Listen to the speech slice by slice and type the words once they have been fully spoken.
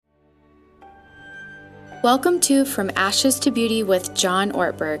Welcome to From Ashes to Beauty with John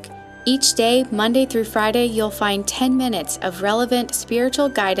Ortberg. Each day, Monday through Friday, you'll find 10 minutes of relevant spiritual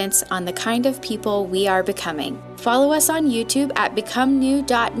guidance on the kind of people we are becoming. Follow us on YouTube at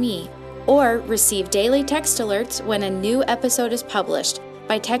becomenew.me or receive daily text alerts when a new episode is published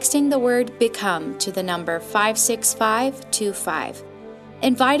by texting the word BECOME to the number 56525.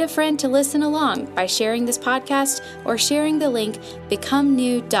 Invite a friend to listen along by sharing this podcast or sharing the link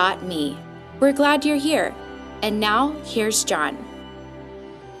becomenew.me. We're glad you're here. And now, here's John.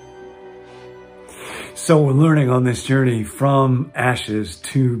 So we're learning on this journey from ashes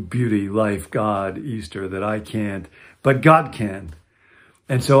to beauty, life, God, Easter, that I can't, but God can.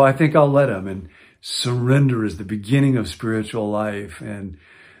 And so I think I'll let him. And surrender is the beginning of spiritual life. And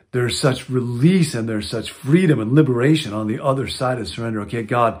there's such release and there's such freedom and liberation on the other side of surrender. Okay,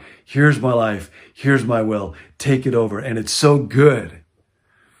 God, here's my life. Here's my will. Take it over. And it's so good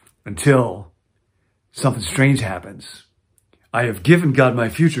until something strange happens. I have given God my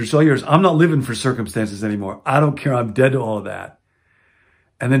future. It's all yours. I'm not living for circumstances anymore. I don't care. I'm dead to all of that.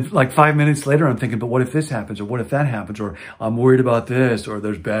 And then like 5 minutes later, I'm thinking, but what if this happens? Or what if that happens? Or I'm worried about this, or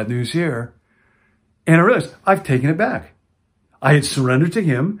there's bad news here. And I realized I've taken it back. I had surrendered to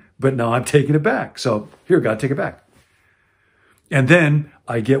him, but now I'm taking it back. So here, God, take it back. And then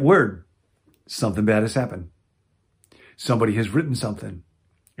I get word. Something bad has happened. Somebody has written something,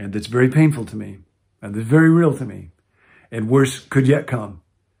 and that's very painful to me. And it's very real to me. And worse could yet come.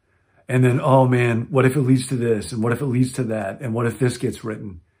 And then, oh man, what if it leads to this? And what if it leads to that? And what if this gets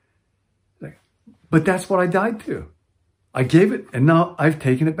written? But that's what I died to. I gave it, and now I've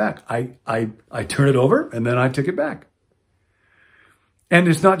taken it back. I turn it over, and then I took it back. And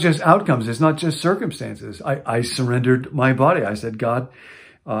it's not just outcomes. It's not just circumstances. I surrendered my body. I said, God,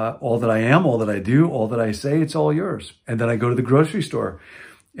 all that I am, all that I do, all that I say, it's all yours. And then I go to the grocery store.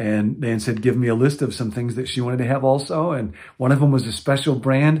 And Nan said, give me a list of some things that she wanted to have also. And one of them was a special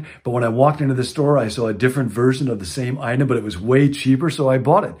brand. But when I walked into the store, I saw a different version of the same item, but it was way cheaper. So I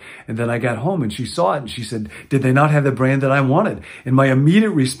bought it. And then I got home and she saw it and she said, did they not have the brand that I wanted? And my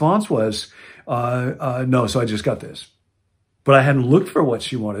immediate response was, no, so I just got this. But I hadn't looked for what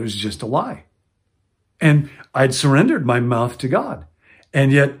she wanted. It was just a lie. And I'd surrendered my mouth to God.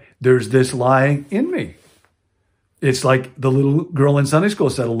 And yet there's this lie in me. It's like the little girl in Sunday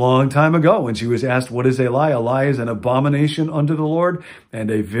school said a long time ago when she was asked, what is a lie? A lie is an abomination unto the Lord and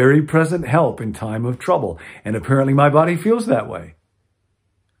a very present help in time of trouble. And apparently my body feels that way.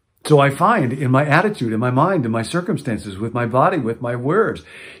 So I find in my attitude, in my mind, in my circumstances, with my body, with my words,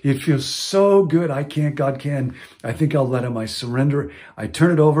 it feels so good. I can't, God can. I think I'll let him. I surrender. I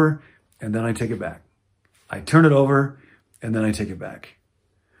turn it over and then I take it back. I turn it over and then I take it back.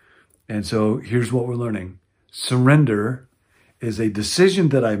 And so here's what we're learning. Surrender is a decision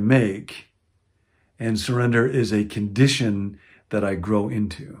that I make, and surrender is a condition that I grow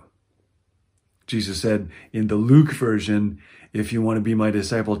into. Jesus said in the Luke version, if you want to be my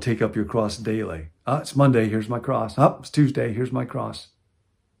disciple, take up your cross daily. It's Monday, here's my cross. It's Tuesday, here's my cross.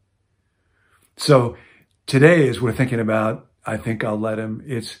 So today, as we're thinking about, I think I'll let him,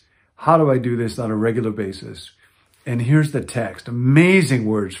 it's how do I do this on a regular basis? And here's the text, amazing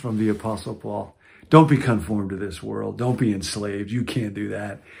words from the Apostle Paul. Don't be conformed to this world. Don't be enslaved. You can't do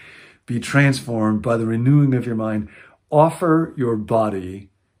that. Be transformed by the renewing of your mind. Offer your body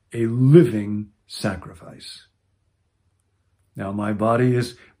a living sacrifice. Now, my body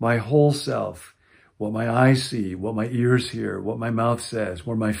is my whole self, what my eyes see, what my ears hear, what my mouth says,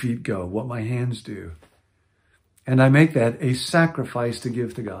 where my feet go, what my hands do. And I make that a sacrifice to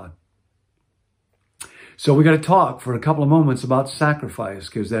give to God. So we got to talk for a couple of moments about sacrifice,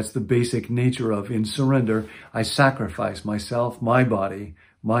 because that's the basic nature of in surrender. I sacrifice myself, my body,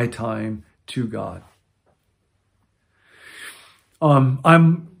 my time to God.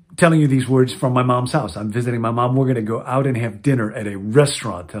 I'm telling you these words from my mom's house. I'm visiting my mom. We're going to go out and have dinner at a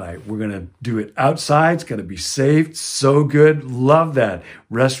restaurant tonight. We're going to do it outside. It's going to be safe. So good. Love that.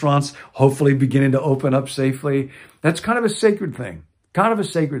 Restaurants hopefully beginning to open up safely. That's kind of a sacred thing. Kind of a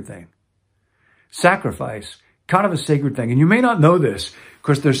sacred thing. Sacrifice, kind of a sacred thing. And you may not know this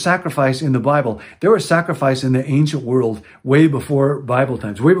because there's sacrifice in the Bible. There was sacrifice in the ancient world way before Bible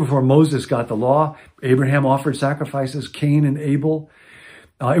times, way before Moses got the law. Abraham offered sacrifices, Cain and Abel.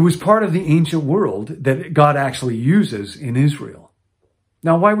 It was part of the ancient world that God actually uses in Israel.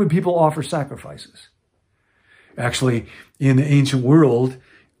 Now, why would people offer sacrifices? Actually, in the ancient world,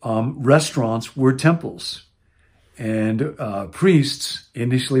 restaurants were temples. And priests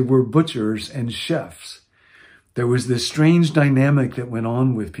initially were butchers and chefs. There was this strange dynamic that went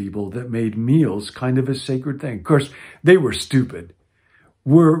on with people that made meals kind of a sacred thing. Of course, they were stupid.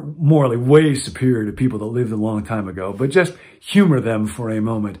 were morally way superior to people that lived a long time ago, but just humor them for a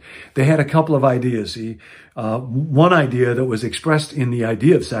moment. They had a couple of ideas. See, one idea that was expressed in the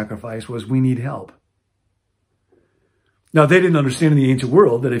idea of sacrifice was we need help. Now, they didn't understand in the ancient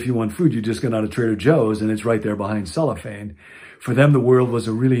world that if you want food, you just go out of Trader Joe's and it's right there behind cellophane. For them, the world was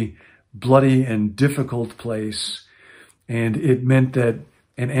a really bloody and difficult place, and it meant that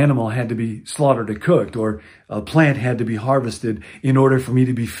an animal had to be slaughtered or cooked, or a plant had to be harvested in order for me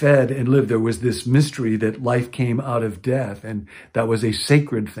to be fed and live. There was this mystery that life came out of death, and that was a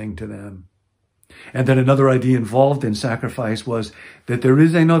sacred thing to them. And then another idea involved in sacrifice was that there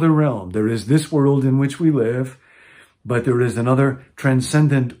is another realm. There is this world in which we live, but there is another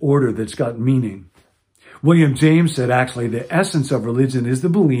transcendent order that's got meaning. William James said, actually, the essence of religion is the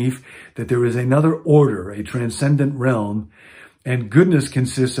belief that there is another order, a transcendent realm, and goodness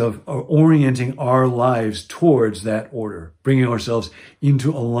consists of orienting our lives towards that order, bringing ourselves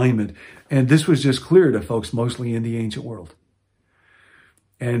into alignment. And this was just clear to folks mostly in the ancient world.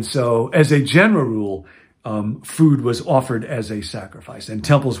 And so, as a general rule, food was offered as a sacrifice. And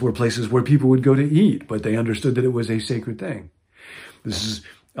temples were places where people would go to eat, but they understood that it was a sacred thing. This is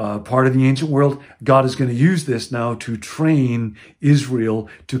part of the ancient world. God is going to use this now to train Israel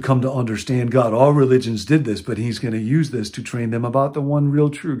to come to understand God. All religions did this, but he's going to use this to train them about the one real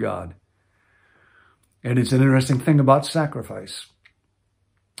true God. And it's an interesting thing about sacrifice.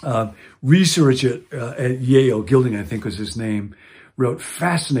 Research at Yale, Gilding, I think was his name, wrote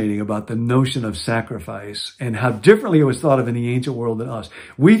fascinating about the notion of sacrifice and how differently it was thought of in the ancient world than us.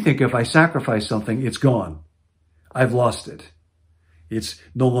 We think if I sacrifice something, it's gone. I've lost it. It's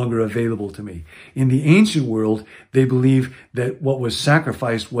no longer available to me. In the ancient world, they believed that what was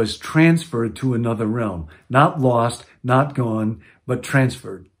sacrificed was transferred to another realm. Not lost, not gone, but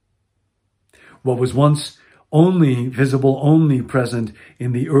transferred. What was once only visible, only present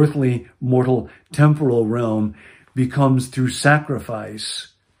in the earthly, mortal, temporal realm becomes through sacrifice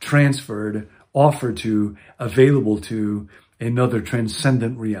transferred, offered to, available to another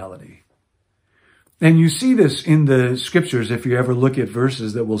transcendent reality. And you see this in the scriptures if you ever look at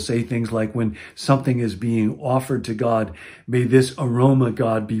verses that will say things like, when something is being offered to God, may this aroma,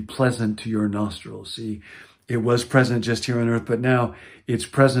 God, be pleasant to your nostrils. See, it was present just here on earth, but now it's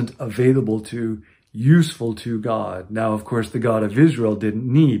present, available to, useful to God. Now, of course, the God of Israel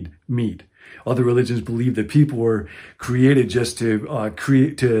didn't need meat. Other religions believe that people were created just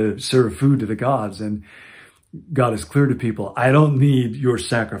to serve food to the gods. And God is clear to people, I don't need your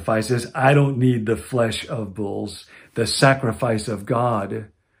sacrifices. I don't need the flesh of bulls. The sacrifice of God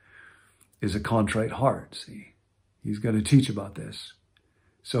is a contrite heart. See, he's going to teach about this.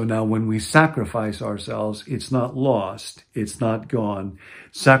 So now when we sacrifice ourselves, it's not lost. It's not gone.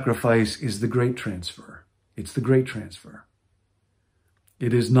 Sacrifice is the great transfer. It's the great transfer.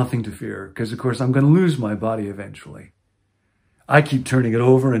 It is nothing to fear because, of course, I'm going to lose my body eventually. I keep turning it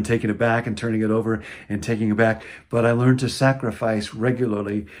over and taking it back and turning it over and taking it back. But I learned to sacrifice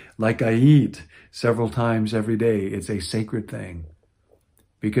regularly, like I eat several times every day. It's a sacred thing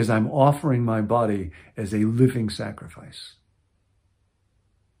because I'm offering my body as a living sacrifice.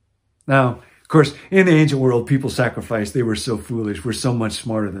 Now, of course, in the ancient world, people sacrificed. They were so foolish. We're so much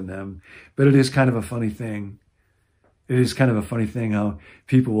smarter than them. But it is kind of a funny thing. It is kind of a funny thing how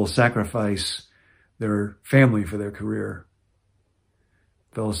people will sacrifice their family for their career.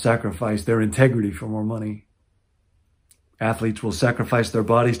 They'll sacrifice their integrity for more money. Athletes will sacrifice their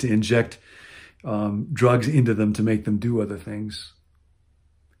bodies to inject drugs into them to make them do other things.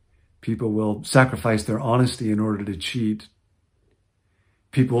 People will sacrifice their honesty in order to cheat.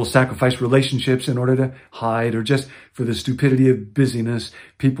 People will sacrifice relationships in order to hide or just for the stupidity of busyness.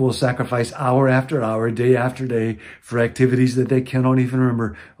 People will sacrifice hour after hour, day after day for activities that they cannot even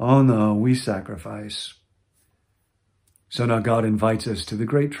remember. Oh no, we sacrifice. So now God invites us to the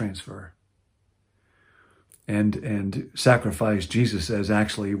great transfer. And sacrifice, Jesus says,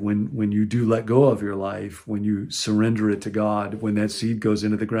 actually, when you do let go of your life, when you surrender it to God, when that seed goes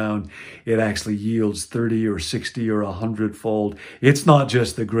into the ground, it actually yields 30 or 60 or 100-fold. It's not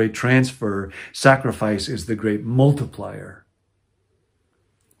just the great transfer. Sacrifice is the great multiplier.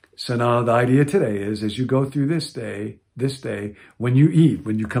 So now the idea today is, as you go through this day, when you eat,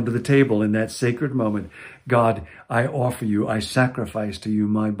 when you come to the table in that sacred moment, God, I offer you, I sacrifice to you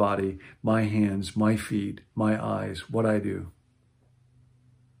my body, my hands, my feet, my eyes, what I do.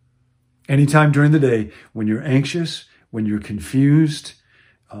 Anytime during the day, when you're anxious, when you're confused,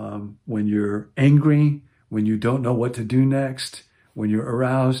 when you're angry, when you don't know what to do next, when you're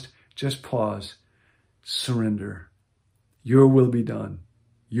aroused, just pause, surrender. Your will be done.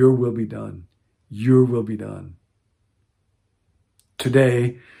 Your will be done. Your will be done.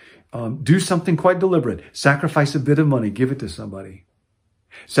 Today, do something quite deliberate. Sacrifice a bit of money, give it to somebody.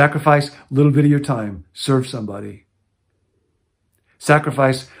 Sacrifice a little bit of your time, serve somebody.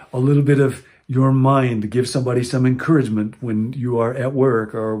 Sacrifice a little bit of your mind to give somebody some encouragement when you are at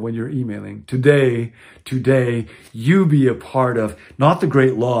work or when you're emailing. Today, you be a part of not the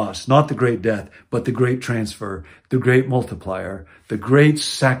great loss, not the great death, but the great transfer, the great multiplier, the great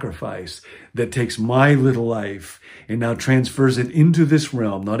sacrifice that takes my little life and now transfers it into this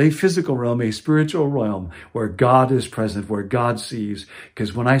realm, not a physical realm, a spiritual realm where God is present, where God sees.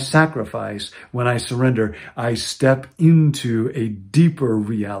 Because when I sacrifice, when I surrender, I step into a deeper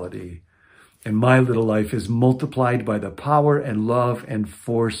reality. And my little life is multiplied by the power and love and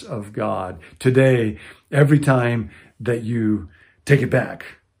force of God. Today, every time that you take it back,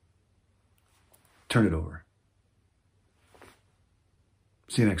 turn it over.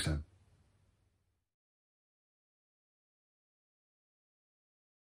 See you next time.